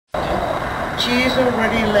She is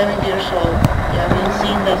already 11 years old. Yeah, I've been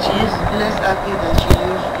seeing that she is less active than she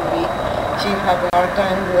used to be. She has a hard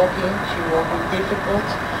time walking. She walking difficult.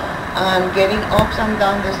 And getting up and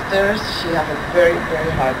down the stairs, she has a very,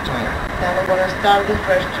 very hard time. Now I'm going to start the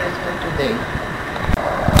first treatment today.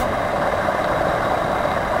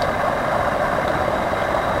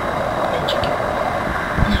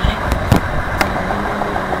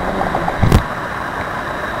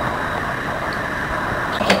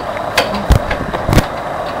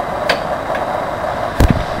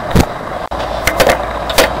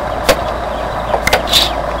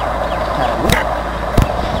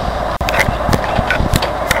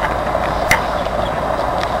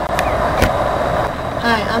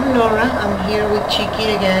 Hi, I'm Laura. I'm here with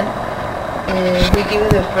Chiqui again. We gave her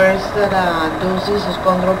the first doses of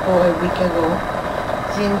ChondroPaw a week ago.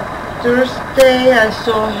 Since Thursday, I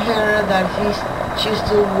saw her that she's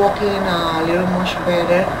still walking a little much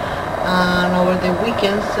better. And over the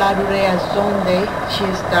weekend, Saturday and Sunday, she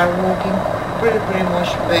started walking pretty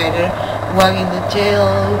much better, wagging the tail,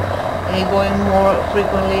 going more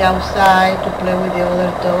frequently outside to play with the other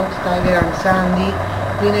dogs, Tiger and Sandy,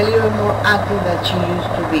 being a little more active than she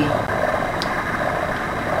used to be.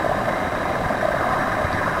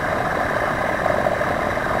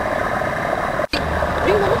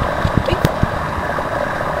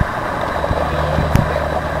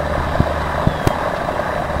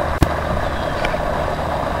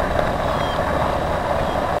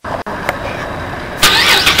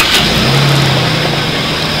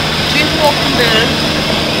 She's walking better,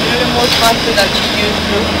 a little more faster than she used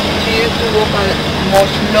to. She used to walk more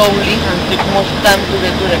slowly and took more time to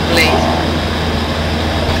get to the place.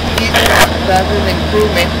 That's an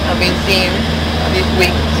improvement I've been seeing this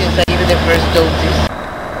week since I gave her the first doses.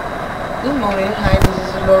 Good morning, hi, this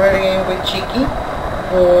is Laura again with Chiqui.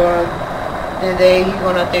 For the day he's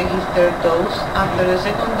gonna take his third dose. After the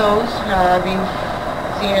second dose, I've been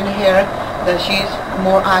seeing her that she's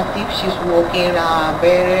more active, she's walking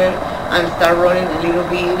better and start running a little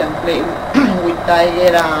bit and play with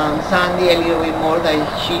Tiger and Sandy a little bit more than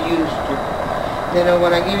she used to. Then I'm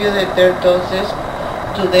gonna give you the third doses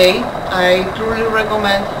today. I truly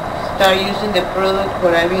recommend start using the product,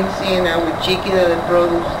 but I've been seeing with Chiqui that the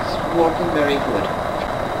product is working very good.